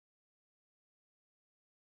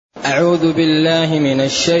أعوذ بالله من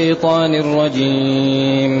الشيطان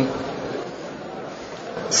الرجيم.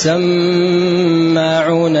 سماعون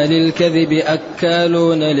للكذب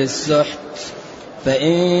أكالون للسحت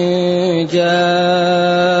فإن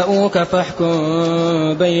جاءوك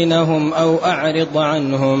فاحكم بينهم أو أعرض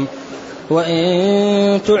عنهم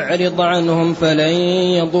وإن تعرض عنهم فلن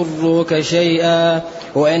يضروك شيئا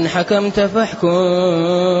وإن حكمت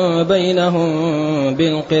فاحكم بينهم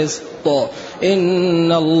بالقسط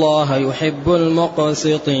إن الله يحب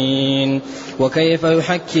المقسطين. وكيف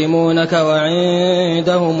يحكمونك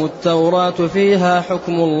وعندهم التوراة فيها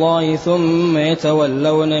حكم الله ثم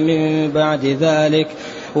يتولون من بعد ذلك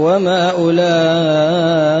وما أولئك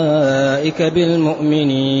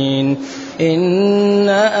بالمؤمنين.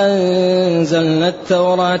 إنا أنزلنا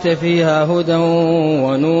التوراة فيها هدى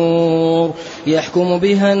ونور يحكم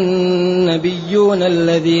بها النبيون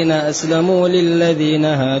الذين أسلموا للذين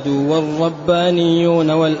هادوا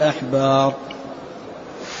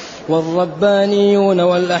والربانيون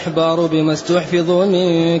والأحبار بما استحفظوا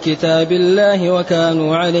من كتاب الله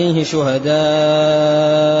وكانوا عليه شهداء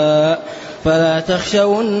فلا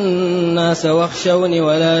تخشوا الناس واخشوني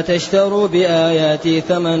ولا تشتروا بآياتي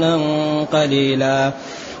ثمنا قليلا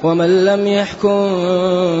ومن لم يحكم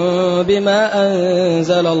بما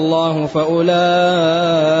أنزل الله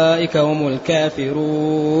فأولئك هم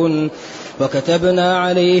الكافرون. وكتبنا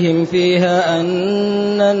عليهم فيها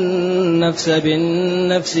أن النفس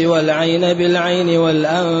بالنفس والعين بالعين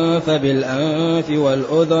والأنف بالأنف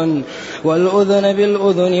والأذن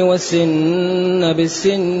بالأذن والسن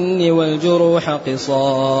بالسن والجروح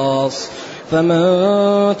قصاص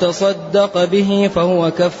فمن تصدق به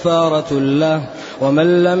فهو كفارة له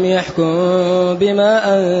ومن لم يحكم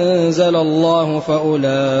بما أنزل الله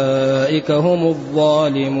فأولئك هم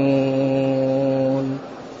الظالمون.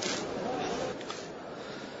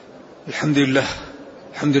 الحمد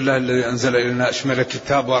لله الذي أنزل إلينا أشمل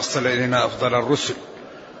الكتاب وأرسل إلينا أفضل الرسل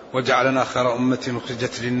وجعلنا خير أمة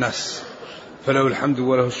أخرجت للناس فله الحمد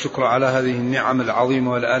وله الشكر على هذه النعم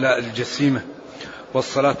العظيمة والآلاء الجسيمة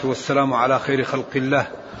والصلاة والسلام على خير خلق الله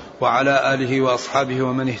وعلى آله وأصحابه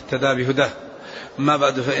ومن اهتدى بهداه. أما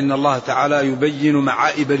بعد فإن الله تعالى يبين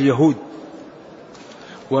معائب اليهود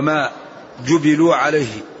وما جبلوا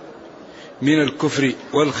عليه من الكفر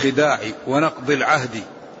والخداع ونقض العهد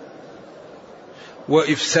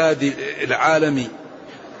وإفساد العالم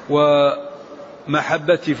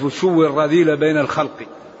ومحبة فشو الرذيل بين الخلق.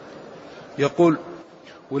 يقول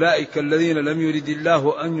أولئك الذين لم يرد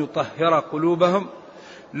الله أن يطهر قلوبهم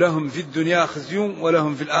لهم في الدنيا خزي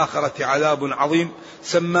ولهم في الآخرة عذاب عظيم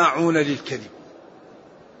سماعون للكذب.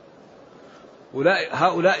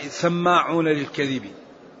 هؤلاء سماعون للكذب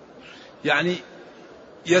يعني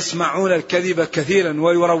يسمعون الكذب كثيرا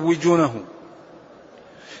ويروجونه.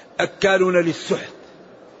 أكالون للسحت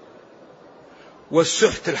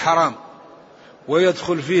والسحت الحرام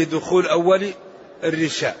ويدخل فيه دخول أولي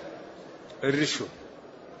الرشوة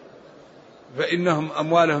فإنهم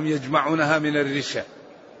أموالهم يجمعونها من الرشا.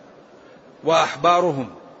 وأحبارهم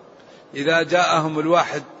إذا جاءهم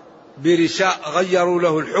الواحد برشاء غيروا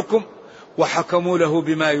له الحكم وحكموا له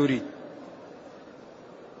بما يريد.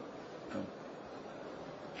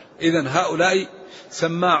 إذن هؤلاء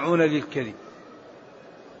سماعون للكذب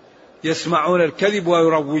يسمعون الكذب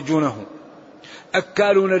ويروجونه.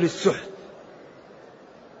 أكالون للسحت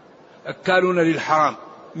أكالون للحرام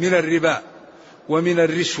من الربا ومن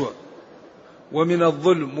الرشوة ومن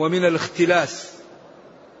الظلم ومن الاختلاس.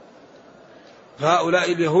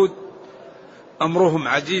 فهؤلاء اليهود أمرهم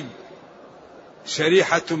عجيب.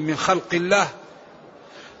 شريحة من خلق الله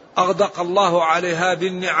أغدق الله عليها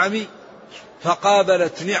بالنعم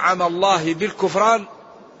فقابلت نعم الله بالكفران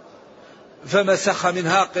فمسخ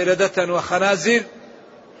منها قردة وخنازير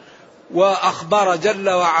وأخبر جل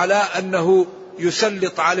وعلا أنه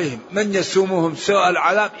يسلط عليهم من يسومهم سوء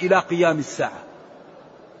العذاب إلى قيام الساعة.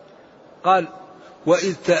 قال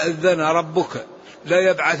وإذ تأذن ربك لا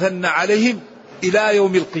يبعثن عليهم إلى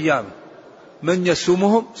يوم القيامة من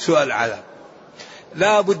يسومهم سوء العذاب.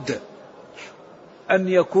 لا بد أن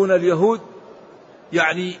يكون اليهود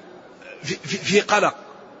يعني في قلق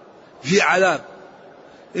في عذاب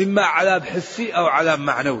إما عذاب حسي أو عذاب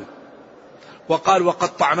معنوي. وقال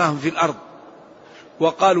وقطعناهم في الأرض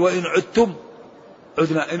وقال وإن عدتم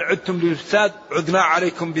عدنا إن عدتم للفساد عدنا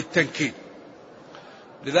عليكم بالتنكيل.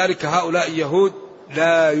 لذلك هؤلاء يهود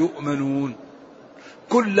لا يؤمنون.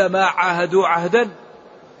 كلما عاهدوا عهدا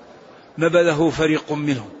نبذه فريق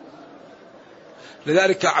منهم.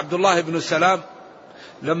 لذلك عبد الله بن سلام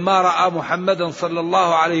لما رأى محمدا صلى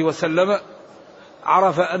الله عليه وسلم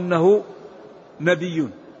عرف أنه نبي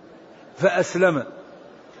فأسلم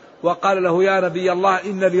وقال له يا نبي الله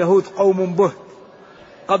إن اليهود قوم بهت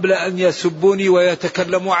قبل أن يسبوني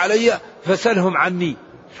ويتكلموا علي فسلهم عني.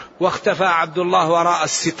 واختفى عبد الله وراء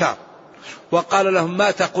الستار وقال لهم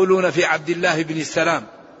ما تقولون في عبد الله بن السلام؟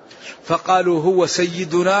 فقالوا هو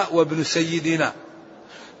سيدنا وابن سيدنا.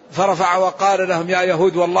 فرفع وقال لهم يا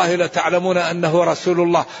يهود والله لتعلمون أنه رسول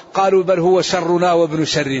الله. قالوا بل هو شرنا وابن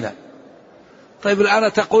شرنا. طيب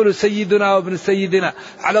الآن تقول سيدنا وابن سيدنا،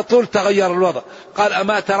 على طول تغير الوضع. قال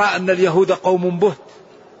أما ترى أن اليهود قوم بهت.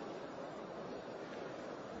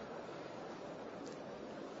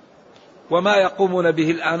 وما يقومون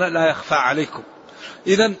به الآن لا يخفى عليكم.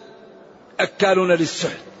 إذن أكالون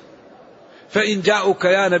للسحت. فإن جاءوك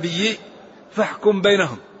يا نبي فاحكم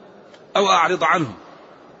بينهم أو أعرض عنهم،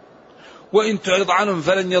 وإن تعرض عنهم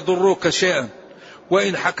فلن يضروك شيئا،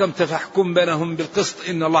 وإن حكمت فاحكم بينهم بالقسط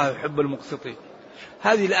إن الله يحب المقسطين.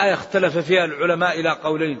 هذه الآية اختلف فيها العلماء إلى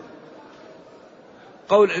قولين.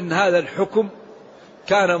 قول إن هذا الحكم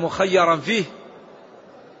كان مخيرا فيه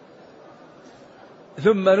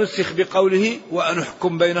ثم نسخ بقوله وأن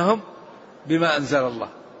احكم بينهم بما أنزل الله.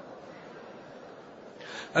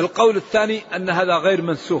 القول الثاني أن هذا غير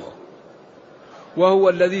منسوخ، وهو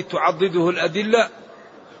الذي تعضده الأدلة،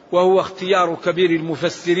 وهو اختيار كبير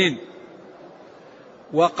المفسرين،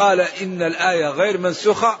 وقال إن الآية غير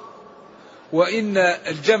منسوخة، وإن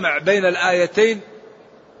الجمع بين الآيتين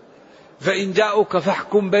فإن جاءوك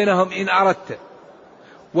فاحكم بينهم إن أردت،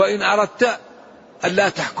 وإن أردت أن لا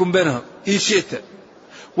تحكم بينهم إن شئت،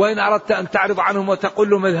 وإن أردت أن تعرض عنهم وتقول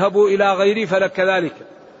لهم اذهبوا إلى غيري فلك ذلك،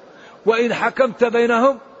 وإن حكمت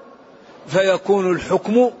بينهم فيكون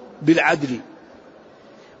الحكم بالعدل.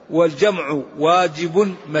 والجمع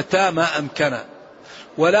واجب متى ما أمكن،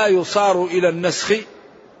 ولا يصار إلى النسخ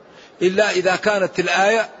إلا إذا كانت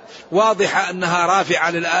الآية واضحة أنها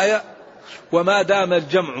رافعة للآية. وما دام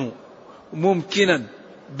الجمع ممكنا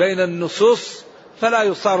بين النصوص فلا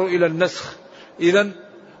يصار إلى النسخ. إذن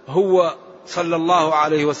هو صلى الله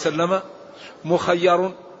عليه وسلم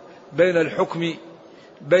مخير بين الحكم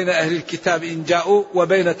بين أهل الكتاب إن جاءوا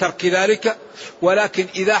وبين ترك ذلك، ولكن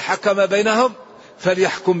إذا حكم بينهم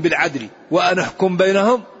فليحكم بالعدل وأن احكم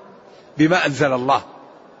بينهم بما أنزل الله.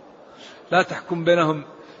 لا تحكم بينهم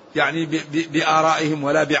يعني بآرائهم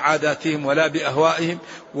ولا بعاداتهم ولا بأهوائهم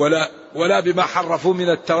ولا بما حرفوا من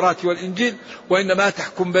التوراة والإنجيل، وإنما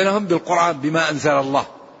تحكم بينهم بالقرآن بما أنزل الله.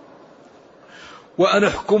 وأن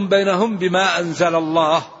احكم بينهم بما أنزل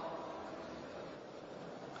الله.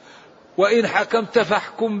 وإن حكمت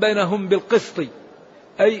فاحكم بينهم بالقسط،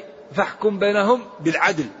 أي فاحكم بينهم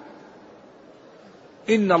بالعدل،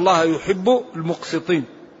 إن الله يحب المقسطين.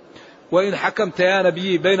 وإن حكمت يا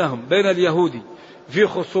نبي بينهم بين اليهود في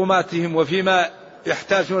خصوماتهم وفيما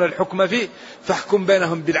يحتاجون الحكم فيه فاحكم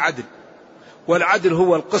بينهم بالعدل. والعدل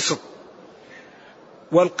هو القسط،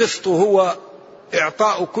 والقسط هو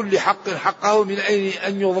إعطاء كل حق حقه من أين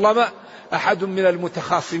أن يظلم أحد من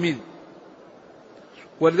المتخاصمين.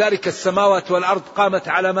 ولذلك السماوات والأرض قامت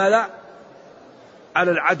على ما لا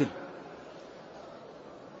على العدل.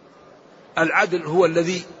 العدل هو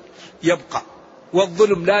الذي يبقى،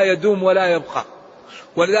 والظلم لا يدوم ولا يبقى.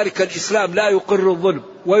 ولذلك الإسلام لا يقر الظلم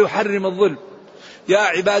ويحرم الظلم. يا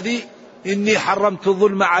عبادي إني حرمت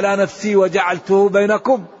الظلم على نفسي وجعلته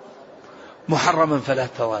بينكم محرما فلا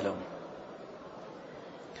توالوا.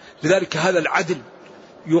 لذلك هذا العدل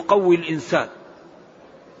يقوي الإنسان.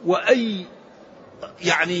 وأي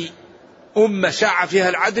أمة شاع فيها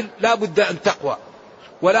العدل لا بد أن تقوى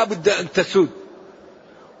ولا بد أن تسود.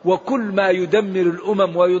 وكل ما يدمر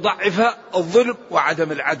الأمم ويضعفها الظلم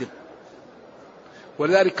وعدم العدل.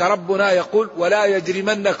 ولذلك ربنا يقول ولا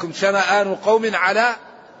يجرمنكم شنآن قوم على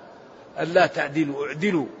ألا تعدلوا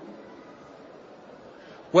اعدلوا.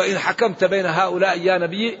 وإن حكمت بين هؤلاء يا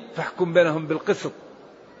نبي فاحكم بينهم بالقسط.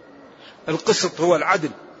 القسط هو العدل.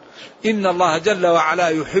 إن الله جل وعلا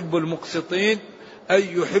يحب المقسطين،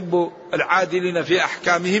 أي يحب العادلين في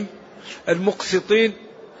أحكامهم، المقسطين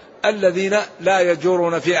الذين لا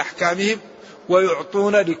يجورون في أحكامهم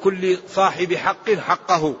ويعطون لكل صاحب حق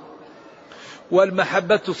حقه.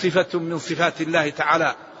 والمحبة صفة من صفات الله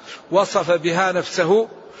تعالى وصف بها نفسه،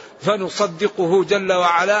 فنصدقه جل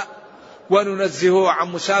وعلا وننزهه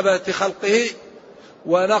عن مشابهة خلقه،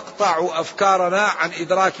 ونقطع أفكارنا عن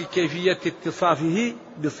إدراك كيفية اتصافه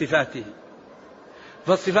بصفاته.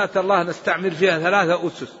 فصفات الله نستعمل فيها 3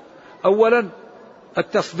 أسس. أولا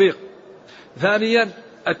التصديق، ثانيا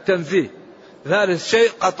التنزيه، ثالث شيء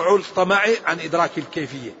قطع الطمع عن إدراك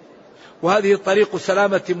الكيفية. وهذه طريق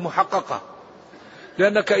سلامة محققة.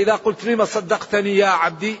 لأنك إذا قلت لما صدقتني يا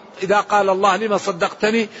عبدي، إذا قال الله لما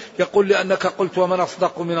صدقتني يقول لأنك قلت ومن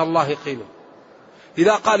أصدق من الله قيلا.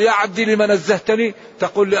 إذا قال يا عبدي لما نزهتني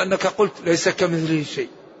تقول لأنك قلت ليس كمثله شيء.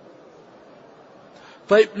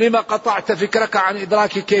 طيب لما قطعت فكرك عن إدراك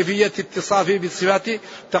كيفية اتصافه بصفاته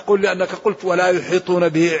تقول لأنك قلت ولا يحيطون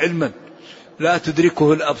به علما لا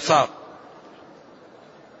تدركه الأبصار.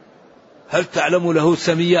 هل تعلم له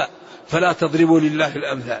سميا فلا تضربوا لله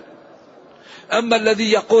الأمثال. أما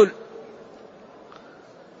الذي يقول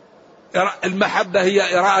المحبة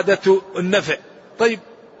هي إرادة النفع، طيب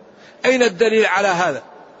أين الدليل على هذا؟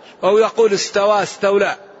 أو يقول استوى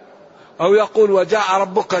استولى، أو يقول وجاء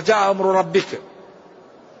ربك جاء أمر ربك.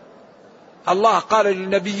 الله قال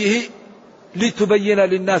لنبيه لتبين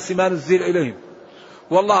للناس ما نزل إليهم،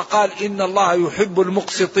 والله قال إن الله يحب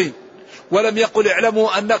المقسطين، ولم يقل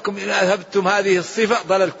اعلموا أنكم إن أذهبتم هذه الصفة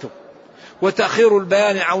ضللتم. وتأخير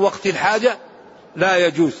البيان عن وقت الحاجة لا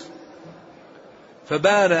يجوز.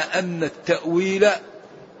 فبان أن التأويل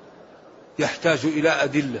يحتاج إلى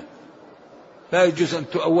أدلة، لا يجوز أن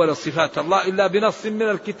تؤول صفات الله إلا بنص من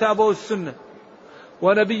الكتاب والسنة.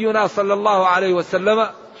 ونبينا صلى الله عليه وسلم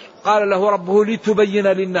قال له ربه لتبين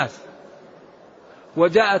للناس.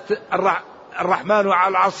 وجاءت الرحمن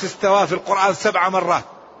على العرش استوى في القرآن 7 مرات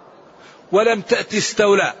ولم تأتي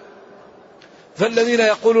استولى. فالذين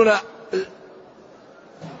يقولون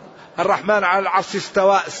الرحمن على العرش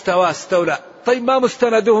استولى، طيب ما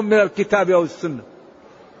مستندهم من الكتاب أو السنة؟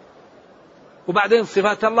 وبعدين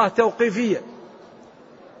صفات الله توقيفية.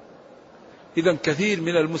 إذن كثير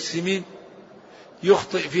من المسلمين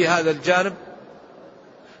يخطئ في هذا الجانب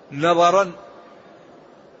نظرا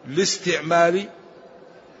لاستعمال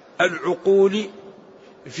العقول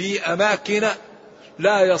في أماكن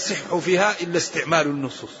لا يصح فيها إلا استعمال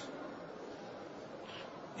النصوص.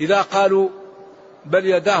 إذا قالوا بل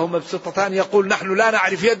يداه مبسوطتان يقول نحن لا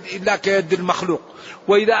نعرف يد إلا كيد المخلوق،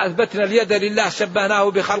 وإذا أثبتنا اليد لله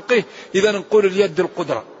شبهناه بخلقه إذا نقول اليد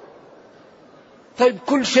القدرة. طيب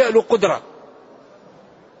كل شيء له قدرة.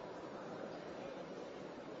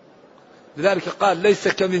 لذلك قال ليس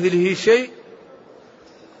كمثله شيء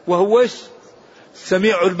وهو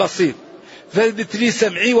السميع البصير، فاثبت لي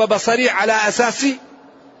سمعي وبصري على أساس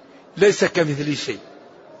ليس كمثله شيء.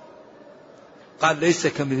 قال ليس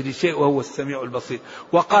كمثله شيء وهو السميع البصير.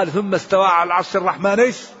 وقال ثم استوى على العرش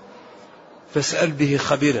الرحمن فاسأل به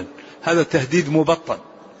خبيرا. هذا تهديد مبطن،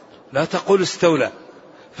 لا تقول استولى،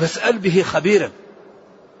 فاسأل به خبيرا،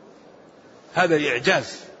 هذا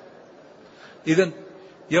إعجاز. إذن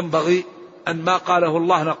ينبغي أن ما قاله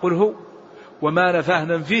الله نقوله، وما نفاه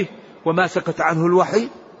ننفيه، وما سكت عنه الوحي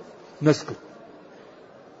نسكت.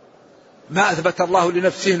 ما أثبت الله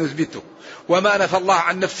لنفسه نثبته، وما نفى الله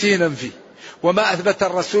عن نفسه ننفيه، وما أثبت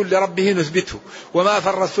الرسول لربه نثبته، وما نفى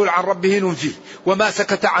الرسول عن ربه ننفيه، وما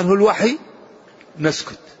سكت عنه الوحي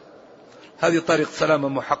نسكت. هذه طريق سلامة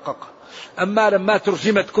محققة. أما لما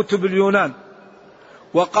ترجمت كتب اليونان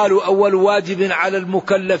وقالوا أول واجب على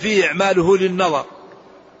المكلف إعماله للنظر.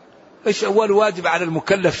 إيش أول واجب على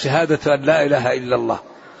المكلف؟ شهادة أن لا إله إلا الله،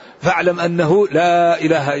 فاعلم أنه لا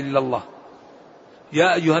إله إلا الله.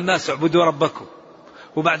 يا أيها الناس اعبدوا ربكم.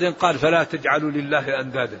 وبعدين قال فلا تجعلوا لله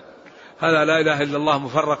أندادا. هذا لا إله إلا الله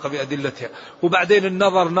مفرقة بأدلتها. وبعدين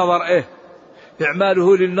النظر نظر إيه؟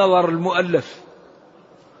 إعماله للنظر المؤلف.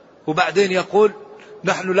 وبعدين يقول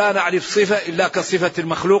نحن لا نعرف صفة إلا كصفة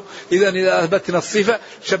المخلوق، إذا أثبتنا الصفة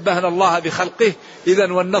شبهنا الله بخلقه.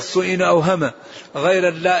 إذا والنص إن أوهم غير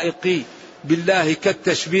اللائق بالله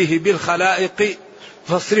كالتشبيه بالخلائق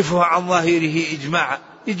فاصرفه عن ظاهره إجماعا.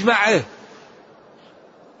 إجماع إيه؟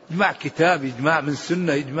 إجماع كتاب، إجماع من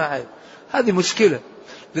سنة، إجماع إيه؟ هذه مشكلة.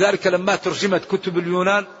 لذلك لما ترجمت كتب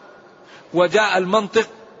اليونان وجاء المنطق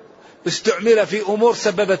استعمل في أمور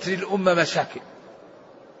سببت للأمة مشاكل.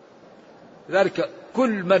 لذلك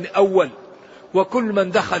كل من أول وكل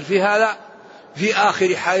من دخل في هذا في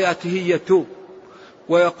آخر حياته يتوب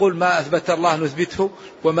ويقول ما أثبت الله نثبته،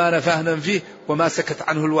 وما نفاه ننفيه، وما سكت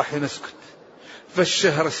عنه الوحي نسكت.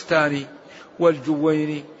 فالشهرستاني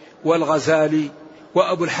والجويني والغزالي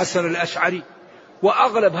وأبو الحسن الأشعري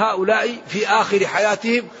وأغلب هؤلاء في آخر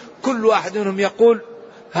حياتهم كل واحد منهم يقول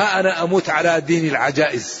ها أنا أموت على دين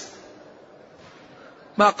العجائز.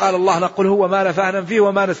 ما قال الله نقول هو ما نفاه ننفيه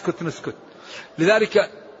وما نسكت.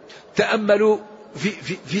 لذلك تأملوا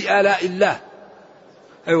في آلاء الله.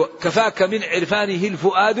 أيوة كفاك من عرفانه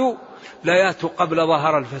الفؤاد لا يات قبل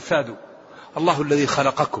ظهر الفساد. الله الذي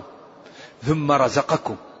خلقكم ثم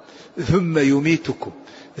رزقكم ثم يميتكم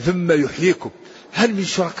ثم يحييكم، هل من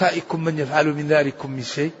شركائكم من يفعل من ذلكم من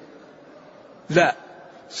شيء؟ لا،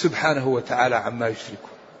 سبحانه وتعالى عما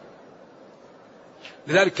يشركون.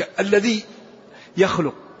 لذلك الذي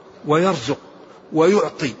يخلق ويرزق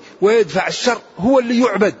ويعطي ويدفع الشر هو اللي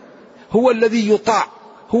يعبد، هو الذي يطاع،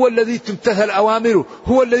 هو الذي تمتثل أوامره،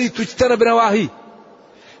 هو الذي تجتنب نواهيه.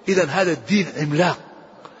 إذن هذا الدين عملاق،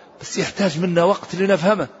 بس يحتاج منا وقت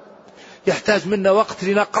لنفهمه، يحتاج منا وقت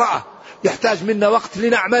لنقرأه، يحتاج منا وقت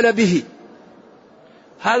لنعمل به.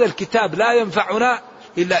 هذا الكتاب لا ينفعنا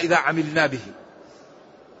إلا إذا عملنا به،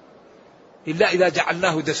 إلا إذا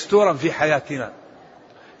جعلناه دستورا في حياتنا،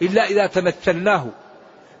 إلا إذا تمثلناه.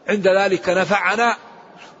 عند ذلك نفعنا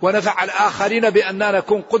ونفع الآخرين بأننا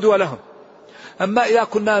نكون قدوة لهم. أما إذا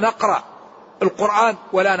كنا نقرأ القرآن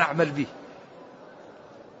ولا نعمل به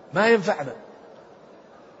ما ينفعنا.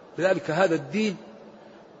 لذلك هذا الدين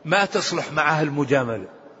ما تصلح معه المجاملة.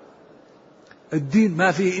 الدين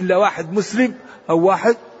ما فيه إلا واحد مسلم أو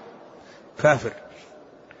واحد كافر،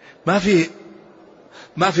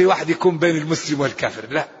 ما في واحد يكون بين المسلم والكافر،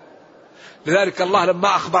 لا. لذلك الله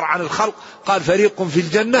لما أخبر عن الخلق قال فريق في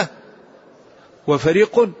الجنة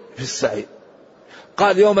وفريق في السعير.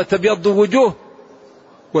 قال يوم تبيض وجوه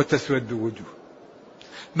وتسود وجوه،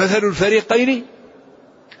 مثل الفريقين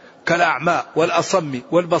كالأعمى والأصم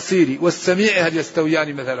والبصير والسميع هل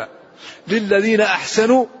يستويان مثلا، للذين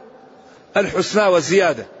أحسنوا الحسنى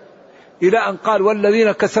وزيادة، إلى أن قال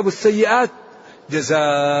والذين كسبوا السيئات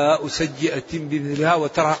جزاء سيئة بمثلها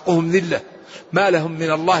وترهقهم ذلة ما لهم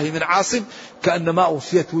من الله من عاصم كأنما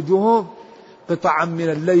أغشيت وجوههم قطعا من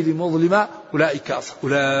الليل مظلما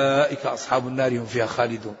أولئك أصحاب النار هم فيها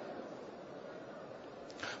خالدون.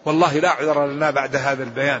 والله لا عذر لنا بعد هذا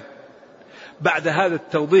البيان، بعد هذا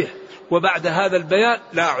التوضيح وبعد هذا البيان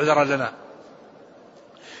لا عذر لنا.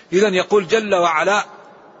 إذن يقول جل وعلا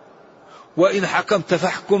وإن حكمت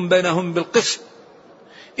فاحكم بينهم بالقسط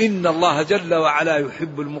إن الله جل وعلا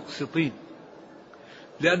يحب المقسطين.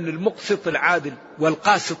 لأن المقسط العادل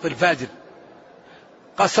والقاسط الفاجر،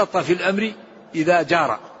 قسط في الأمر إذا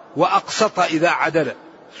جار وأقسط إذا عدل،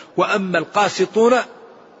 وأما القاسطون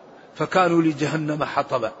فكانوا لجهنم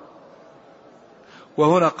حطبا.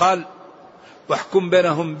 وهنا قال واحكم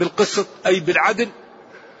بينهم بالقسط أي بالعدل،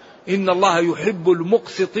 إن الله يحب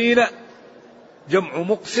المقسطين، جمع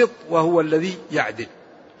مقسط وهو الذي يعدل.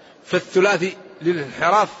 فالثلاثي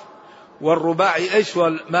للانحراف والرباعي ايش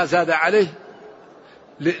وما زاد عليه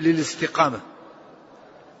للاستقامة.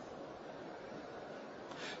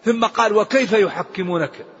 ثم قال وكيف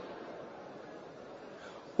يحكمونك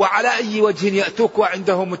وعلى أي وجه يأتوك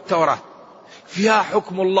وعندهم التوراة فيها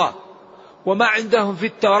حكم الله، وما عندهم في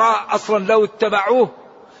التوراة أصلا لو اتبعوه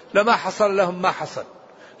لما حصل لهم ما حصل،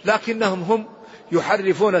 لكنهم هم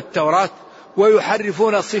يحرفون التوراة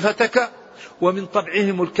ويحرفون صفتك، ومن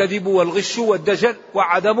طبعهم الكذب والغش والدجل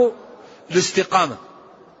وعدم الاستقامة.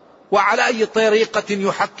 وعلى أي طريقة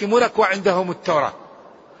يحكمونك وعندهم التوراة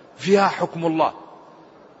فيها حكم الله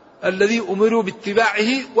الذي أمروا باتباعه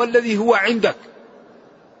والذي هو عندك،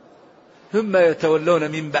 ثم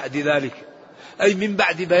يتولون من بعد ذلك، أي من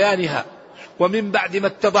بعد بيانها ومن بعد ما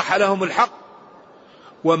اتضح لهم الحق،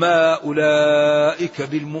 وما أولئك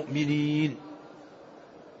بالمؤمنين،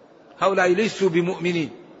 هؤلاء ليسوا بمؤمنين.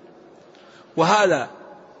 وهذا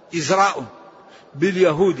إزراء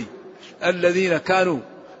باليهود الذين كانوا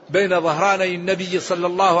بين ظهراني النبي صلى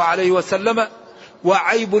الله عليه وسلم،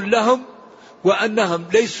 وعيب لهم وأنهم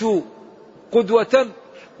ليسوا قدوة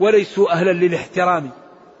وليسوا أهلا للاحترام.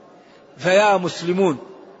 فيا مسلمون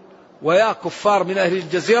ويا كفار من أهل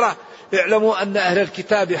الجزيرة اعلموا أن أهل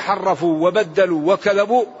الكتاب حرفوا وبدلوا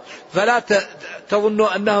وكذبوا، فلا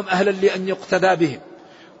تظنوا أنهم أهلا لأن يقتدى بهم،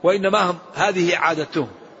 وإنما هم هذه عادتهم.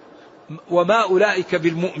 وما أولئك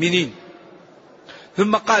بالمؤمنين.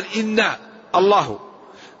 ثم قال إن الله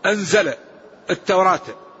أنزل التوراة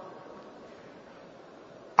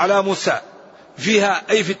على موسى فيها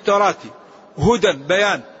أي في التوراة هدى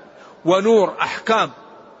بيان ونور أحكام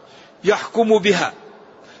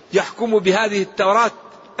يحكم بهذه التوراة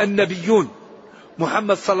النبيون.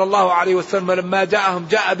 محمد صلى الله عليه وسلم لما جاءهم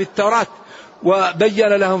جاء بالتوراة وبين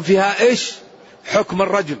لهم فيها إيش حكم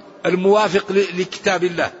الرجل الموافق لكتاب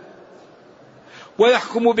الله،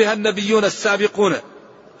 ويحكم بها النبيون السابقون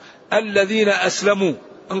الذين أسلموا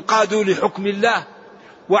انقادوا لحكم الله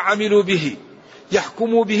وعملوا به.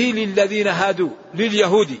 يحكم به للذين هادوا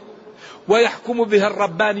لليهود، ويحكم بها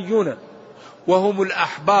الربانيون وهم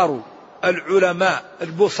الأحبار العلماء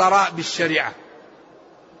البصراء بالشريعة.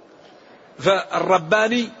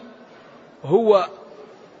 فالرباني هو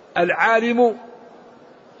العالم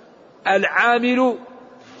العامل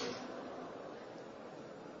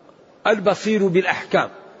البصير بالأحكام،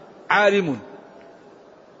 عالم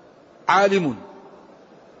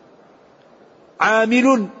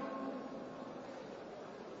عامل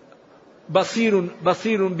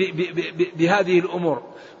بصير بهذه الأمور،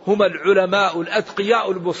 هم العلماء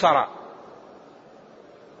الأتقياء البصراء.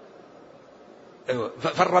 أيوة.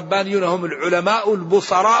 فالربانيون هم العلماء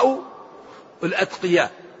البصراء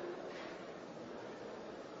الأتقياء،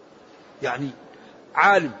 يعني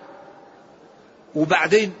عالم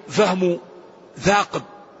وبعدين فهمه ثاقب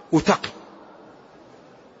وتقي،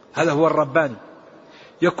 هذا هو الرباني.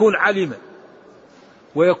 يكون علما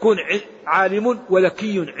ويكون عالم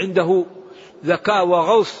وذكي، عنده ذكاء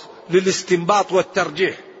وغوص للاستنباط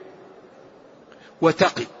والترجيح،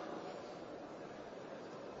 وتقي.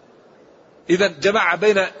 إذا جمع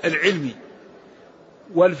بين العلم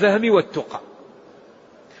والفهم والتقى،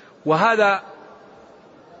 وهذا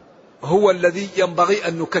هو الذي ينبغي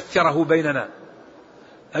أن نكثره بيننا،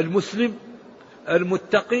 المسلم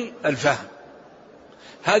المتقي الفهم.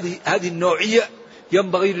 هذه النوعية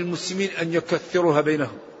ينبغي للمسلمين أن يكثروها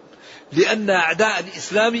بينهم، لأن أعداء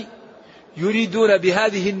الإسلام يريدون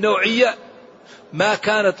بهذه النوعية ما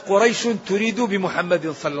كانت قريش تريد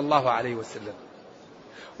بمحمد صلى الله عليه وسلم.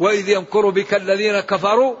 وإذ يمكر بك الذين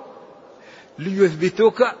كفروا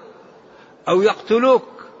ليثبتوك أو يقتلوك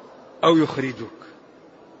أو يخرجوك.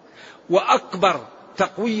 وأكبر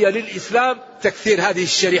تقوية للإسلام تكثير هذه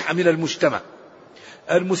الشريحة من المجتمع،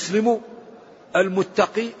 المسلم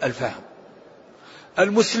المتقي الفهم.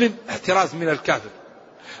 المسلم احتراز من الكافر،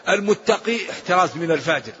 المتقي احتراز من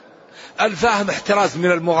الفاجر، الفاهم احتراز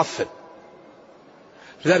من المغفل.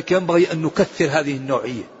 لذلك ينبغي أن نكثر هذه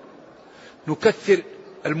النوعية، نكثر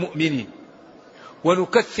المؤمنين،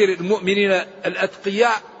 ونكثر المؤمنين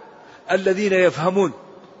الأتقياء الذين يفهمون،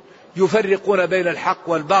 يفرقون بين الحق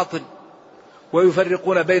والباطل،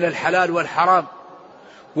 ويفرقون بين الحلال والحرام،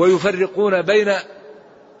 ويفرقون بين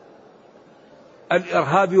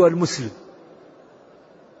الإرهاب والمسلم،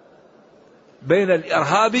 بين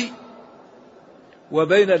الإرهاب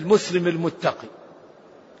وبين المسلم المتقي.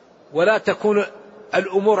 ولا تكون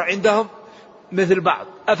الأمور عندهم مثل بعض.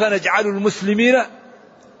 أفنجعل المسلمين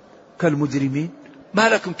كالمجرمين ما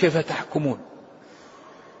لكم كيف تحكمون.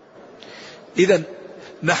 إذن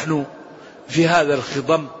نحن في هذا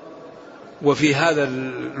الخضم وفي هذا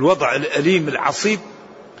الوضع الأليم العصيب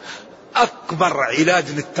أكبر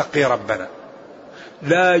علاج نتقي ربنا.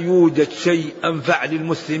 لا يوجد شيء أنفع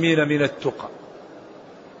للمسلمين من التقى.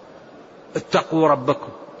 اتقوا ربكم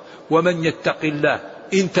ومن يتق الله،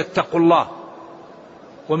 إن تتقوا الله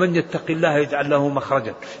ومن يتق الله يجعل له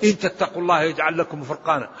مخرجا، إن تتقوا الله يجعل لكم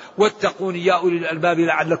فرقانا، واتقوني يا أولي الألباب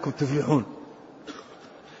لعلكم تفلحون.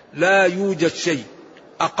 لا يوجد شيء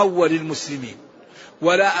أقوى للمسلمين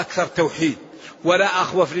ولا أكثر توحيد ولا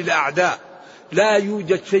أخوف للأعداء. لا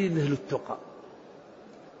يوجد شيء مثل التقى.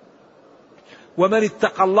 ومن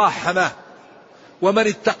اتقى الله حماه، ومن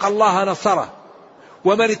اتقى الله نصره،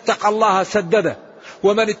 ومن اتقى الله سدده،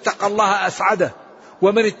 ومن اتقى الله أسعده،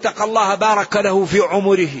 ومن اتقى الله بارك له في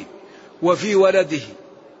عمره وفي ولده،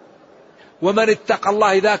 ومن اتقى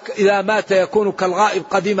الله إذا مات يكون كالغائب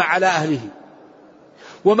قدم على أهله،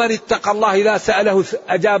 ومن اتقى الله إذا سأله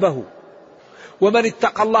أجابه، ومن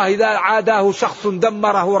اتقى الله إذا عاداه شخص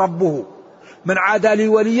دمره ربه، من عادى لي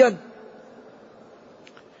وليا.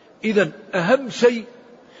 إذن أهم شيء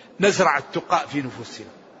نزرع التقاء في نفوسنا،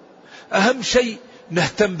 أهم شيء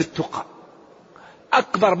نهتم بالتقى.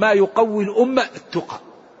 أكبر ما يقوي الأمة التقى،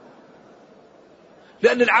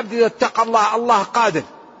 لأن العبد إذا اتقى الله الله قادر،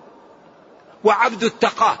 وعبد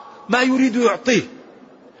اتقاه ما يريد يعطيه،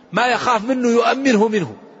 ما يخاف منه يؤمنه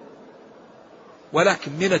منه.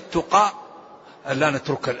 ولكن من التقى أن لا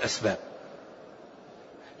نترك الأسباب،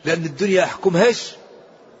 لأن الدنيا يحكمها ايش؟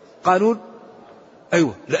 قانون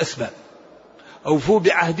الأسباب. أوفوا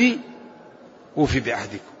بعهدي أوفي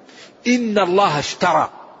بعهدكم، إن الله اشترى.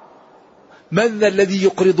 من ذا الذي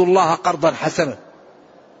يقرض الله قرضا حسنا؟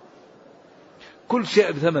 كل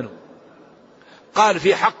شيء بثمنه. قال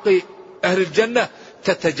في حق أهل الجنة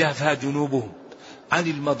تتجافى جنوبهم عن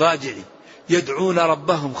المضاجع يدعون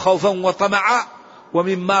ربهم خوفا وطمعا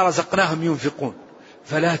ومما رزقناهم ينفقون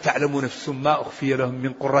فلا تعلم نفس ما أخفي لهم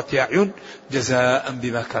من قرة أعين جزاء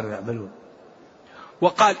بما كانوا يعملون.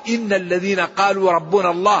 وقال إن الذين قالوا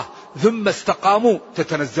ربنا الله ثم استقاموا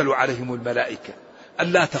تتنزل عليهم الملائكة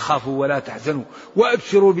ألا تخافوا ولا تحزنوا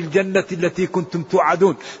وأبشروا بالجنة التي كنتم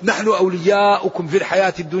توعدون نحن أولياؤكم في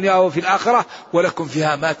الحياة الدنيا وفي الآخرة ولكم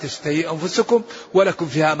فيها ما تشتهي أنفسكم ولكم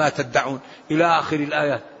فيها ما تدعون إلى آخر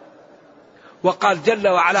الآيات. وقال جل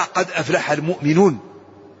وعلا قد أفلح المؤمنون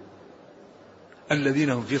الذين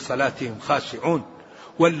هم في صلاتهم خاشعون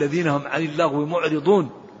والذين هم عن اللغو معرضون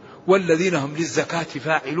والذين هم للزكاة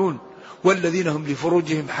فاعلون والذين هم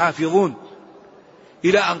لفروجهم حافظون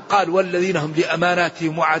إلى أن قال والذين هم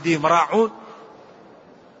لأماناتهم وعدهم راعون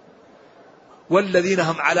والذين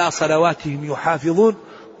هم على صلواتهم يحافظون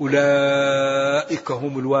أولئك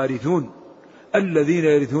هم الوارثون الذين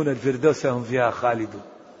يرثون الفردوس هم فيها خالدون.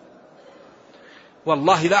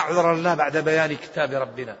 والله لا عذر لنا بعد بيان كتاب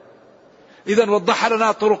ربنا. إذن وضح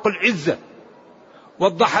لنا طرق العزة،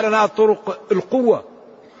 وضح لنا طرق القوة،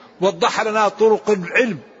 وضح لنا طرق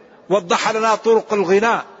العلم، وضح لنا طرق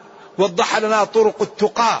الغناء، وضح لنا طرق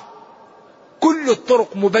التقى. كل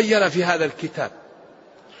الطرق مبينة في هذا الكتاب.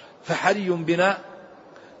 فحري بنا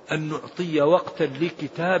أن نعطي وقتا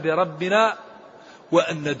لكتاب ربنا،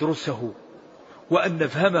 وأن ندرسه، وأن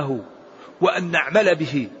نفهمه، وأن نعمل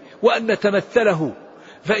به، وأن نتمثله.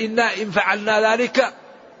 فإنا إن فعلنا ذلك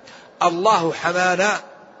الله حمانا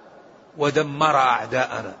ودمر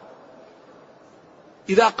أعداءنا.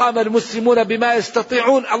 إذا قام المسلمون بما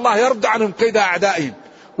يستطيعون الله يرد عنهم كيد أعدائهم،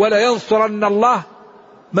 ولا ينصرن الله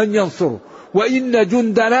من ينصره، وإن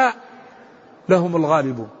جندنا لهم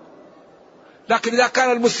الغالبون. لكن إذا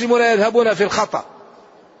كان المسلمون يذهبون في الخطأ،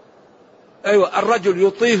 أيوة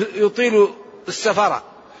الرجل يطيل السفر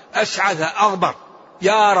أشعث أغبر،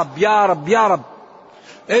 يا رب يا رب يا رب،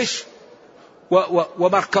 إيش؟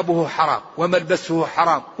 ومركبه حرام، وملبسه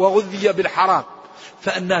حرام، وغذي بالحرام،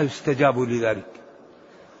 فأناه يستجاب لذلك؟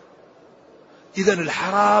 إذن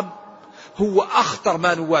الحرام هو أخطر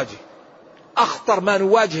ما نواجه، أخطر ما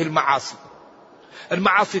نواجه المعاصي.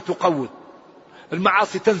 المعاصي تقوّد،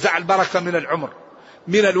 المعاصي تنزع البركة من العمر،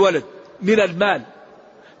 من الولد، من المال،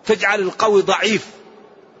 تجعل القوي ضعيف.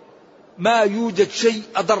 ما يوجد شيء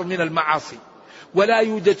أضر من المعاصي، ولا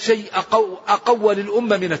يوجد شيء أقوى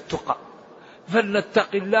للأمة من التقى. فلنتق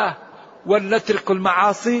الله ولنترك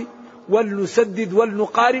المعاصي ولنسدد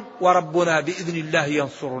ولنقارب، وربنا بإذن الله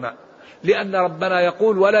ينصرنا، لأن ربنا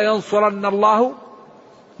يقول ولا ينصرن الله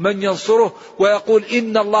من ينصره، ويقول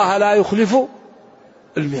إن الله لا يخلف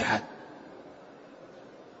الميعاد.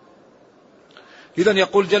 إذن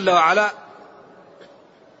يقول جل وعلا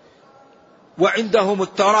وعندهم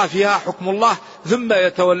التوراة فيها حكم الله ثم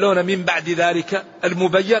يتولون من بعد ذلك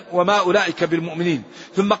المبين وما أولئك بالمؤمنين.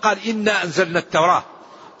 ثم قال إنا أنزلنا التوراة،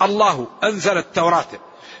 الله أنزل التوراة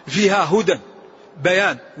فيها هدى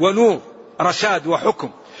بيان ونور رشاد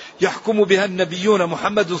وحكم، يحكم بها النبيون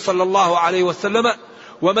محمد صلى الله عليه وسلم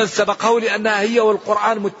ومن سبقه، لأنها هي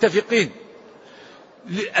والقرآن متفقين،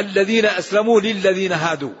 الذين أسلموا للذين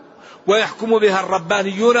هادوا، ويحكم بها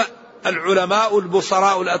الربانيون العلماء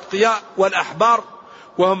البصراء الأتقياء والأحبار،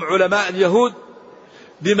 وهم علماء اليهود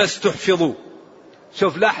بما استحفظوا.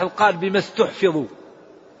 شوف لاحظ قال بما استحفظوا،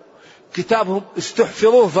 كتابهم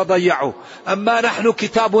استحفظوه فضيعوه، أما نحن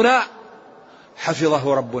كتابنا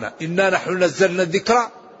حفظه ربنا، إنا نحن نزلنا الذكر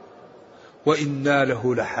وإنا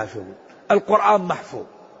له لحافظون. القرآن محفوظ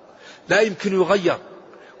لا يمكن يغير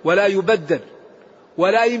ولا يبدل،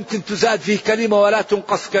 ولا يمكن تزاد فيه كلمة ولا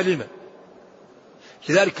تنقص كلمة.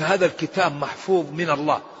 لذلك هذا الكتاب محفوظ من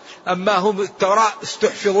الله. أما هم التوراة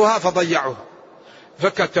استحفظوها فضيعوها،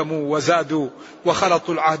 فكتموا وزادوا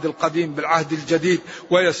وخلطوا العهد القديم بالعهد الجديد،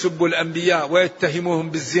 ويسبوا الأنبياء ويتهموهم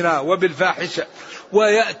بالزنا وبالفاحشة،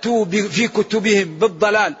 ويأتوا في كتبهم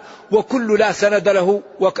بالضلال، وكل لا سند له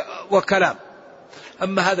وكلام.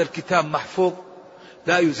 أما هذا الكتاب محفوظ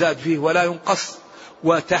لا يزاد فيه ولا ينقص،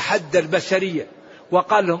 وتحدى البشرية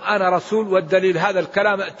وقال لهم أنا رسول، والدليل هذا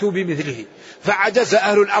الكلام أتوا بمثله، فعجز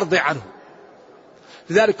أهل الأرض عنه.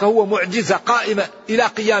 لذلك هو معجزة قائمة إلى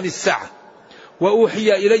قيام الساعة.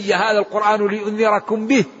 وأوحي إلي هذا القرآن لأنذركم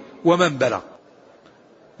به ومن بلغ.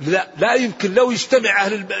 لا يمكن لو يجتمع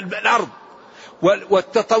أهل الأرض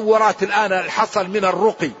والتطورات الآن الحصل من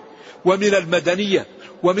الرقي ومن المدنية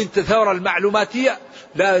ومن الثورة المعلوماتية،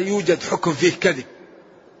 لا يوجد حكم فيه كذب،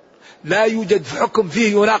 لا يوجد حكم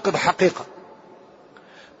فيه يناقض حقيقة،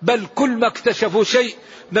 بل كل ما اكتشفوا شيء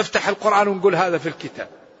نفتح القرآن ونقول هذا في الكتاب.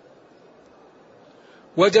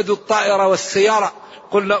 وجدوا الطائرة والسيارة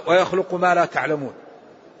قلنا ويخلق ما لا تعلمون.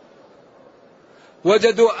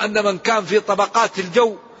 وجدوا أن من كان في طبقات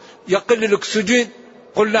الجو يقل الأكسجين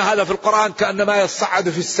قلنا هذا في القرآن كأنما يصعد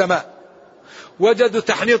في السماء. وجدوا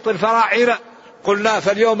تحنيط الفراعنة قلنا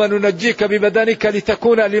فاليوم ننجيك ببدنك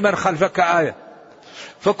لتكون لمن خلفك آية.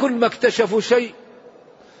 فكل ما اكتشفوا شيء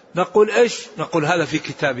نقول إيش؟ نقول هذا في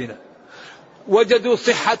كتابنا. وجدوا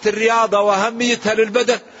صحة الرياضة وأهميتها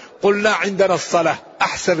للبدن قلنا عندنا الصلاة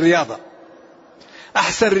أحسن رياضة،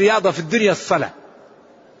 أحسن رياضة في الدنيا الصلاة،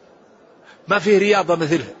 ما فيه رياضة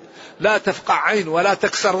مثلها، لا تفقع عين ولا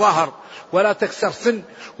تكسر ظهر ولا تكسر سن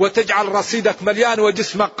وتجعل رصيدك مليان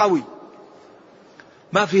وجسمك قوي.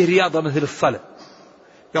 ما فيه رياضة مثل الصلاة،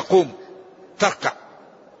 يقوم تركع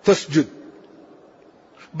تسجد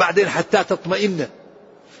بعدين حتى تطمئن.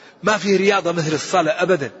 ما فيه رياضة مثل الصلاة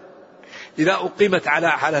أبدا إذا أقيمت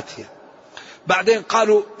على حالتها. بعدين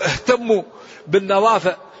قالوا اهتموا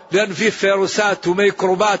بالنظافة لأن فيه فيروسات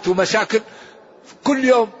وميكروبات ومشاكل، كل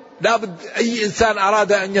يوم لابد أي إنسان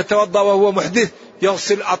أراد أن يتوضأ وهو محدث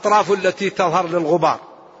يغسل الأطراف التي تظهر للغبار.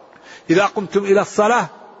 إذا قمتم إلى الصلاة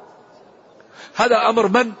هذا أمر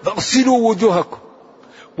من؟ فاغسلوا وجوهكم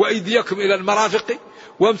وأيديكم إلى المرافق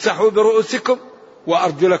وامسحوا برؤوسكم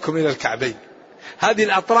وأرجلكم إلى الكعبين. هذه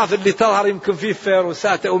الأطراف اللي تظهر يمكن فيه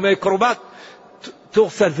فيروسات أو ميكروبات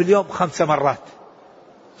تغسل في اليوم 5 مرات،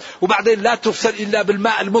 وبعدين لا تغسل إلا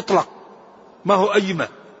بالماء المطلق، ما هو أي ماء.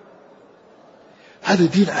 هذا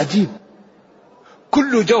دين عجيب،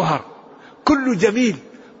 كله جوهر، كله جميل،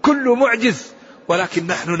 كله معجز، ولكن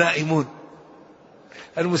نحن نائمون.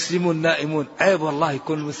 المسلمون نائمون. عيب والله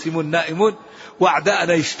يكون المسلمون نائمون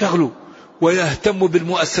وأعداءنا يشتغلوا ويهتموا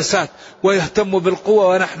بالمؤسسات ويهتموا بالقوة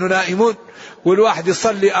ونحن نائمون. والواحد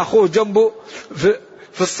يصلي أخوه جنبه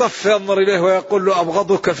في الصف ينظر إليه ويقول له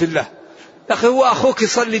أبغضك في الله. أخي هو أخوك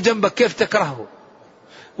يصلي جنبك كيف تكرهه؟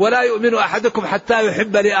 ولا يؤمن أحدكم حتى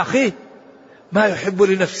يحب لأخيه ما يحب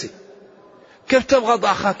لنفسه. كيف تبغض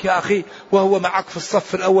أخاك يا أخي وهو معك في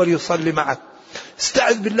الصف الأول يصلي معك؟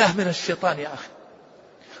 استعذ بالله من الشيطان يا أخي.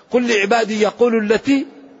 قل لعبادي يقولوا التي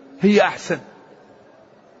هي أحسن.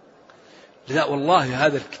 لا والله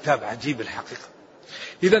هذا الكتاب عجيب الحقيقة.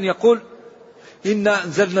 إذن يقول إنا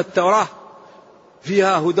أنزلنا التوراة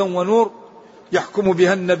فيها هدى ونور يحكم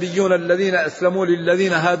بها النبيون الذين أسلموا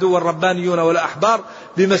للذين هادوا والربانيون والأحبار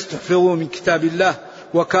بما استحفظوا من كتاب الله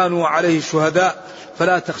وكانوا عليه شهداء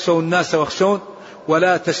فلا تخشوا الناس واخشون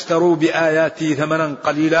ولا تشتروا بآياتي ثمنا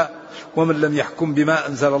قليلا ومن لم يحكم بما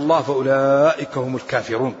أنزل الله فأولئك هم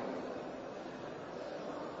الكافرون.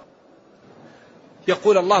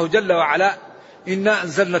 يقول الله جل وعلا إنا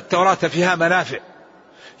أنزلنا التوراة فيها منافع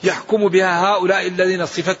يحكم بها هؤلاء الذين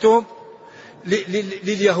صفتهم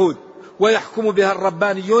لليهود ويحكم بها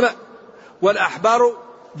الربانيون والأحبار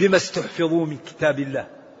بما استحفظوا من كتاب الله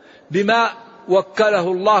بما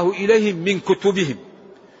وكله الله إليهم من كتبهم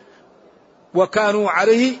وكانوا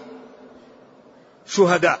عليه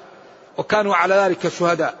شهداء وكانوا على ذلك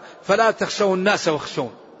شهداء فلا تخشوا الناس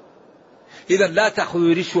واخشون. إذا لا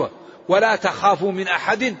تأخذوا رشوة ولا تخافوا من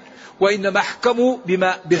أحد وإنما احكموا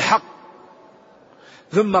بالحق.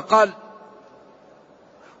 ثم قال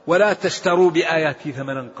ولا تشتروا بآياتي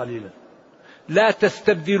ثمنا قليلا. لا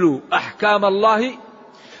تستبدلوا أحكام الله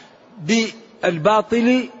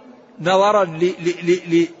بالباطل نظرا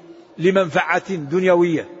لمنفعة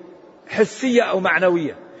دنيوية حسية أو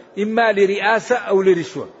معنوية إما لرئاسة أو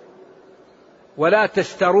لرشوة. ولا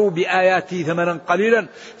تشتروا بآياتي ثمنا قليلا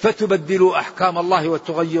فتبدلوا أحكام الله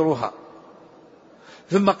وتغيروها.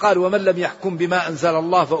 ثم قال ومن لم يحكم بما أنزل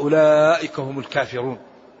الله فأولئك هم الكافرون.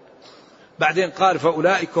 بعدين قال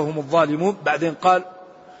فأولئك هم الظالمون. بعدين قال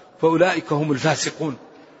فأولئك هم الفاسقون.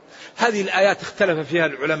 هذه الآيات اختلف فيها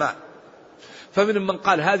العلماء، فمن من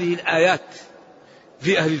قال هذه الآيات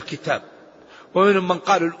في أهل الكتاب، ومن من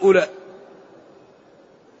قال الأولى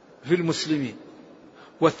في المسلمين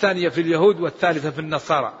والثانية في اليهود والثالثة في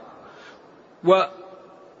النصارى.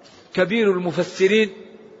 وكبير المفسرين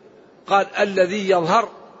قال الذي يظهر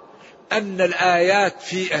أن الآيات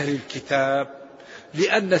في أهل الكتاب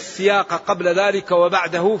لأن السياق قبل ذلك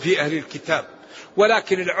وبعده في أهل الكتاب،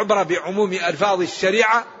 ولكن العبرة بعموم ألفاظ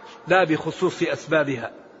الشريعة لا بخصوص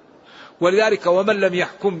أسبابها. ولذلك ومن لم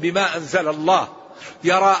يحكم بما أنزل الله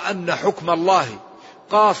يرى أن حكم الله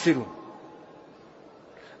قاصر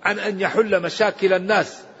عن أن يحل مشاكل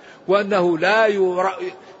الناس وأنه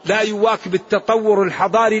لا يواكب التطور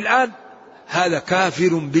الحضاري الآن، هذا كافر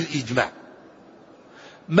بالإجماع.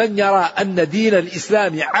 من يرى أن دين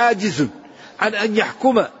الإسلام عاجز عن أن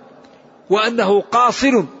يحكم وأنه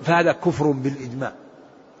قاصر فهذا كفر بالإجماع.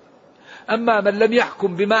 أما من لم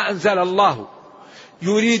يحكم بما أنزل الله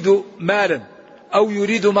يريد مالا أو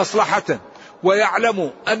يريد مصلحة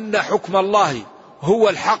ويعلم أن حكم الله هو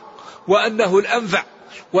الحق وأنه الأنفع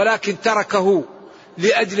ولكن تركه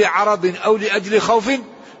لأجل عرض أو لأجل خوف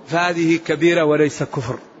فهذه كبيرة وليس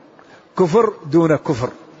كفر، كفر دون كفر.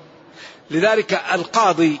 لذلك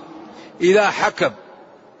القاضي إذا حكم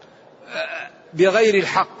بغير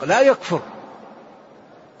الحق لا يكفر،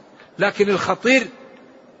 لكن الخطير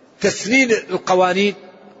تسنين القوانين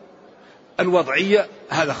الوضعية،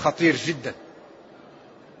 هذا خطير جدا،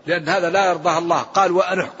 لأن هذا لا يرضاه الله. قال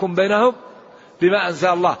وأن احكم بينهم بما أنزل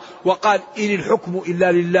الله، وقال إن الحكم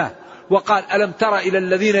إلا لله، وقال ألم تر إلى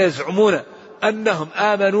الذين يزعمون أنهم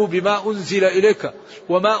آمنوا بما أنزل إليك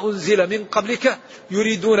وما أنزل من قبلك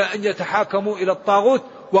يريدون أن يتحاكموا إلى الطاغوت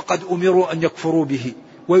وقد أمروا أن يكفروا به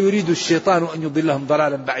ويريد الشيطان أن يضلهم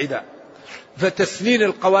ضلالا بعيدا. فتسنين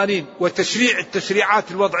القوانين وتشريع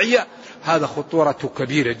التشريعات الوضعية هذا خطورة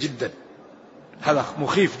كبيرة جدا. هذا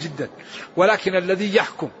مخيف جدا. ولكن الذي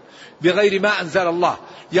يحكم بغير ما أنزل الله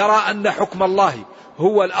يرى أن حكم الله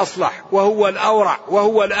هو الأصلح وهو الأورع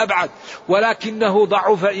وهو الأبعد، ولكنه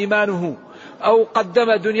ضعف إيمانه أو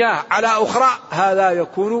قدم دنياه على أخرى، هذا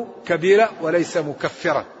يكون كبيرا وليس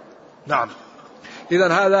مكفرا. نعم.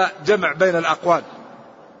 إذن هذا جمع بين الأقوال.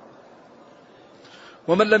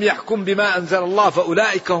 ومن لم يحكم بما أنزل الله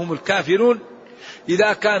فأولئك هم الكافرون.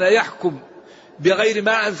 إذا كان يحكم بغير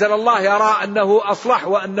ما أنزل الله يرى أنه أصلح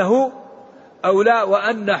وأنه أولى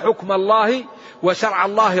وأن حكم الله وشرع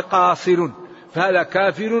الله قاصر، فهذا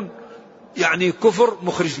كافر، يعني كفر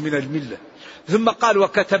مخرج من الملة. ثم قال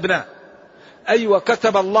وكتبنا، أي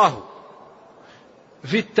وكتب الله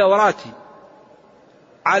في التوراة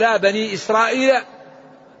على بني إسرائيل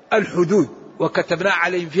الحدود، وكتبنا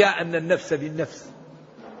عليهم فيها أن النفس بالنفس.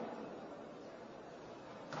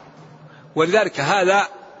 ولذلك هذا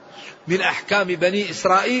من أحكام بني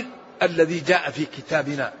إسرائيل الذي جاء في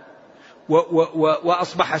كتابنا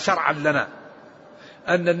وأصبح شرعا لنا،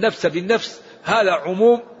 أن النفس بالنفس هذا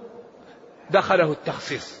عموم دخله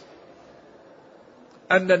التخصيص.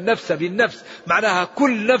 أن النفس بالنفس معناها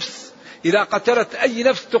كل نفس إذا قتلت أي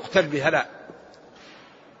نفس تقتل بها، لا.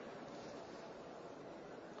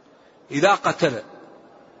 إذا قتل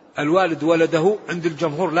الوالد ولده عند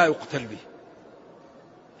الجمهور لا يقتل به،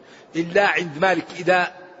 إلا عند مالك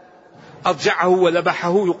إذا أضجعه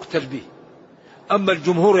وذبحه يقتل به. أما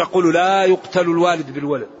الجمهور يقول لا يقتل الوالد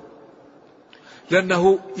بالولد،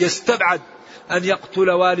 لأنه يستبعد أن يقتل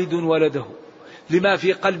والد ولده لما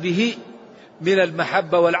في قلبه من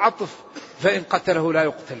المحبة والعطف، فإن قتله لا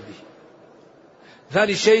يقتل به.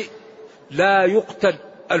 ثاني شيء لا يقتل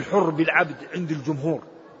الحر بالعبد عند الجمهور.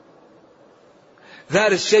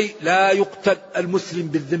 ثالث شيء لا يقتل المسلم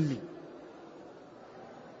بالذمي.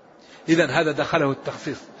 إذن هذا دخله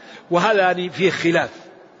التخصيص. وهذا يعني فيه خلاف،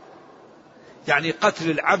 يعني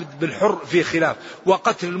قتل العبد بالحر فيه خلاف،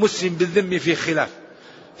 وقتل المسلم بالذمي فيه خلاف.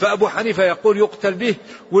 فأبو حنيفة يقول يقتل به،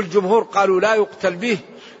 والجمهور قالوا لا يقتل به،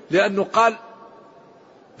 لأنه قال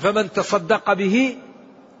فمن تصدق به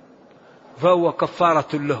فهو كفارة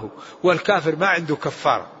له، والكافر ما عنده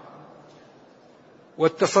كفارة،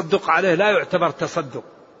 والتصدق عليه لا يعتبر تصدق.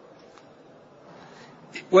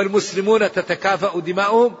 والمسلمون تتكافأ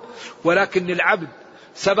دماؤهم، ولكن العبد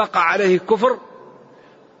سبق عليه كفر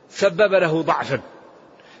سبب له ضعفا.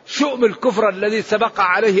 شؤم الكفر الذي سبق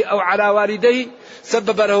عليه أو على والديه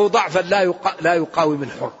سبب له ضعفا لا يقاوم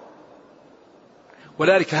الحر،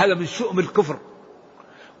 ولذلك هذا من شؤم الكفر.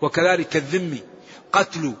 وكذلك الذمي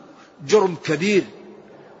قتل جرم كبير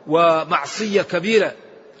ومعصية كبيرة،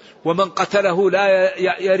 ومن قتله لا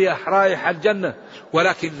يريح رائحة الجنة،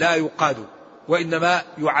 ولكن لا يقاد وإنما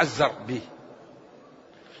يعزر به.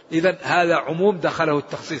 إذن هذا عموم دخله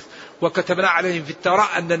التخصيص. وكتبنا عليهم في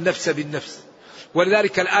التوراة أن النفس بالنفس.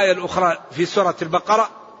 ولذلك الآية الأخرى في سورة البقرة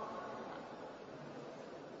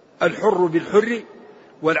الحر بالحر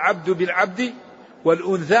والعبد بالعبد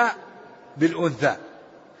والأنثى بالأنثى،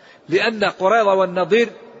 لأن قريظة والنضير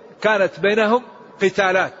كانت بينهم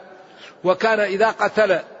قتالات، وكان إذا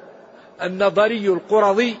قتل النضري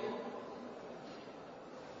القرظي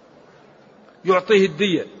يعطيه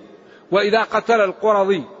الدية، وإذا قتل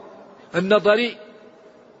القرظي النضري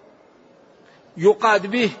يقاد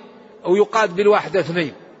به أو يقاد بالواحدة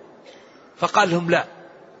اثنين. فقال لهم لا،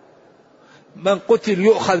 من قتل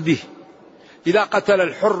يؤخذ به، إذا قتل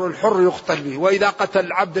الحر يقتل به، وإذا قتل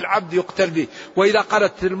العبد يقتل به، وإذا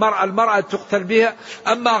قتلت المرأة تقتل بها.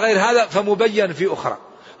 أما غير هذا فمبين في أخرى،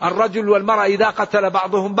 الرجل والمرأة إذا قتل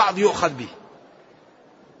بعضهم بعض يؤخذ به.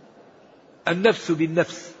 النفس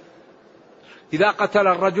بالنفس، إذا قتل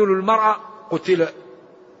الرجل المرأة قتل،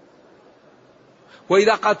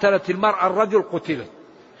 وإذا قتلت المرأة الرجل قتلت،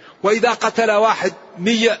 وإذا قتل واحد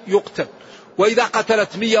 100 يقتل، وإذا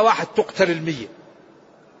قتلت 100 واحد تقتل 100.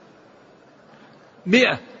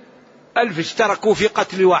 100,000 اشتركوا في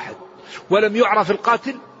قتل واحد ولم يعرف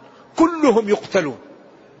القاتل كلهم يقتلون،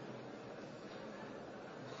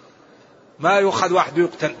 ما يؤخذ واحد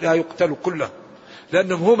يقتل، لا يقتل كلهم،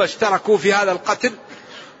 لأنهم هم اشتركوا في هذا القتل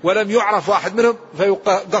ولم يعرف واحد منهم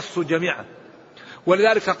فيقصوا جميعا.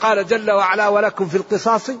 ولذلك قال جل وعلا ولكم في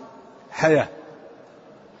القصاص حياة.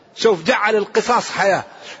 شوف جعل القصاص حياة،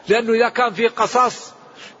 لأنه إذا كان في قصاص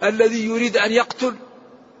الذي يريد أن يقتل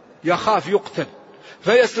يخاف يقتل،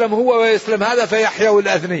 فيسلم هو ويسلم هذا فيحيوا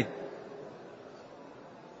الاثنين.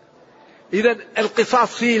 إذا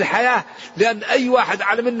القصاص فيه الحياة، لأن أي واحد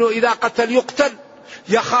على منه إذا قتل يقتل،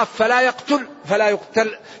 يخاف فلا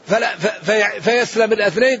يقتل فيسلم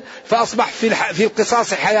الاثنين، فأصبح في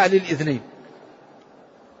القصاص حياة للاثنين.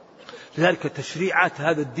 لذلك تشريعات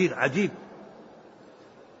هذا الدين عجيب.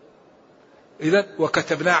 إذن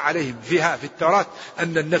وكتبنا عليهم فيها في التوراة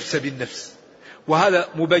أن النفس بالنفس، وهذا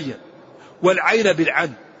مبين، والعين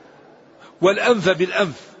بالعين، والأنف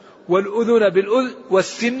بالأنف، والأذن بالأذن،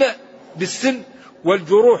 والسن بالسن،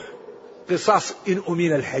 والجروح قصاص إن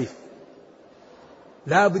أمين الحيف،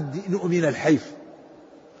 لا بد إن أمين الحيف.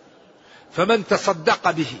 فمن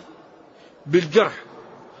تصدق به بالجرح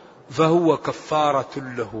فهو كفارة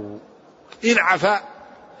له، إن عفا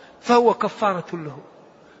فهو كفارة له،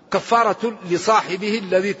 كفارة لصاحبه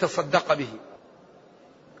الذي تصدق به.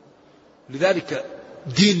 لذلك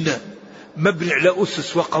ديننا مبني على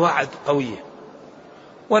أسس وقواعد قوية،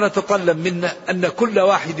 ونتطلب منا أن كل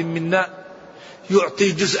واحد منا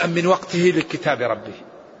يعطي جزءا من وقته لكتاب ربه.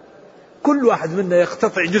 كل واحد منا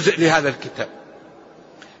يقتطع جزء لهذا الكتاب،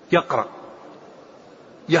 يقرأ،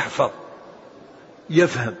 يحفظ،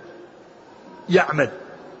 يفهم، يعمل.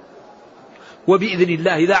 وبإذن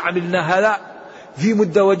الله إذا عملنا هذا في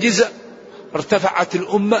مدة وجزء ارتفعت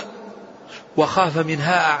الأمة وخاف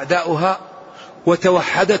منها أعداؤها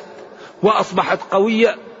وتوحدت وأصبحت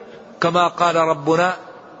قوية، كما قال ربنا: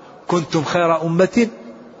 كنتم خير أمة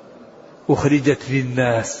أخرجت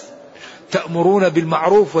للناس تأمرون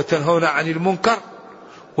بالمعروف وتنهون عن المنكر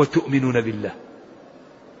وتؤمنون بالله.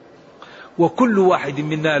 وكل واحد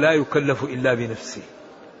منا لا يكلف إلا بنفسه،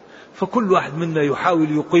 فكل واحد منا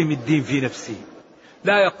يحاول يقيم الدين في نفسه.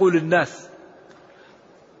 لا يقول الناس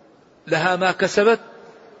لها ما كسبت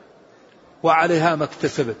وعليها ما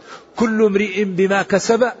اكتسبت، كل امرئ بما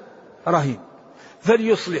كسب رهين.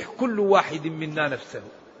 فليصلح كل واحد منا نفسه،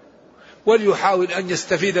 وليحاول أن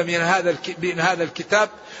يستفيد من هذا الكتاب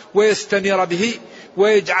ويستنير به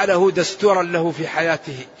ويجعله دستورا له في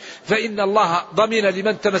حياته، فإن الله ضمن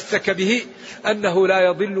لمن تمسك به أنه لا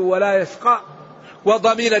يضل ولا يشقى،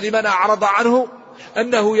 وضمن لمن أعرض عنه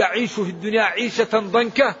أنه يعيش في الدنيا عيشة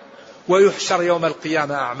ضنكة ويحشر يوم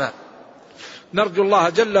القيامة أعمى. نرجو الله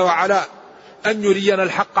جل وعلا أن يرينا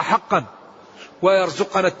الحق حقا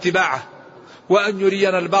ويرزقنا اتباعه، وأن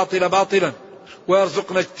يرينا الباطل باطلا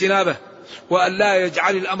ويرزقنا اجتنابه، وأن لا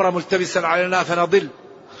يجعل الأمر ملتبسا علينا فنضل.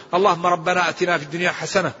 اللهم ربنا أتنا في الدنيا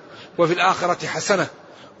حسنة وفي الآخرة حسنة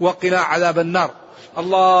وقنا عذاب النار.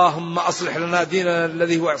 اللهم أصلح لنا ديننا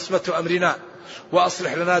الذي هو عصمة أمرنا،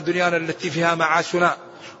 وأصلح لنا دنيانا التي فيها معاشنا،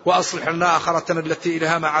 وأصلح لنا آخرتنا التي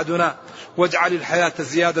إليها معادنا، واجعل الحياة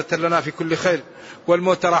زيادة لنا في كل خير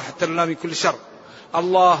والموت راحة لنا من كل شر.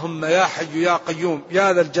 اللهم يا حي يا قيوم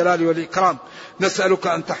يا ذا الجلال والإكرام، نسألك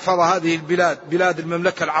أن تحفظ هذه البلاد، بلاد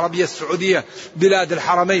المملكة العربية السعودية، بلاد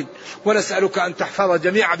الحرمين، ونسألك أن تحفظ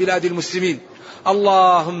جميع بلاد المسلمين.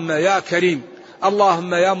 اللهم يا كريم،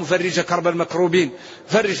 اللهم يا مفرج كرب المكروبين،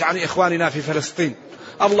 فرج عن إخواننا في فلسطين،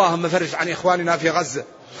 اللهم فرج عن إخواننا في غزة.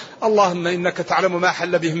 اللهم إنك تعلم ما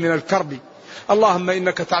حل بهم من الكرب، اللهم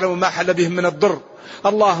إنك تعلم ما حل بهم من الضر.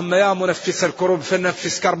 اللهم يا منفس الكروب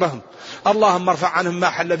فنفس كربهم. اللهم ارفع عنهم ما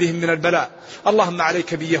حل بهم من البلاء. اللهم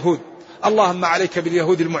عليك باليهود، اللهم عليك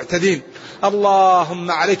باليهود المعتدين،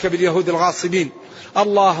 اللهم عليك باليهود الغاصبين.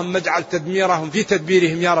 اللهم اجعل تدميرهم في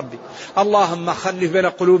تدبيرهم يا ربي. اللهم خلف بين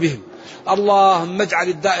قلوبهم، اللهم اجعل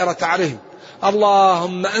الدائرة عليهم،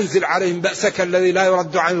 اللهم أنزل عليهم بأسك الذي لا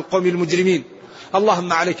يرد عن القوم المجرمين.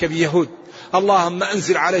 اللهم عليك باليهود، اللهم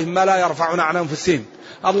أنزل عليهم ما لا يرفعون عن أنفسهم.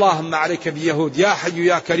 اللهم عليك باليهود يا حي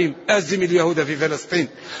يا كريم، أهزم اليهود في فلسطين،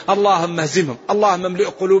 اللهم اهزمهم، اللهم املئ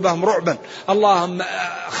قلوبهم رعبا، اللهم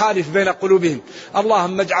خالف بين قلوبهم،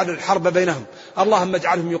 اللهم اجعل الحرب بينهم، اللهم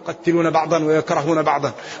اجعلهم يقتلون بعضا ويكرهون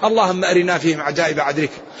بعضا، اللهم أرنا فيهم عجائب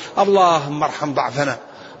عدلك. اللهم ارحم ضعفنا،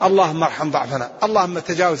 اللهم ارحم ضعفنا، اللهم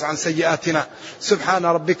تجاوز عن سيئاتنا. سبحان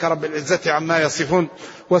ربك رب العزة عما يصفون،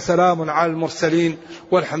 وسلام على المرسلين،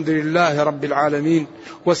 والحمد لله رب العالمين،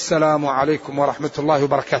 والسلام عليكم ورحمة الله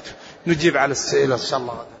وبركاته. نجيب على السئلة إن شاء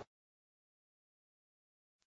الله.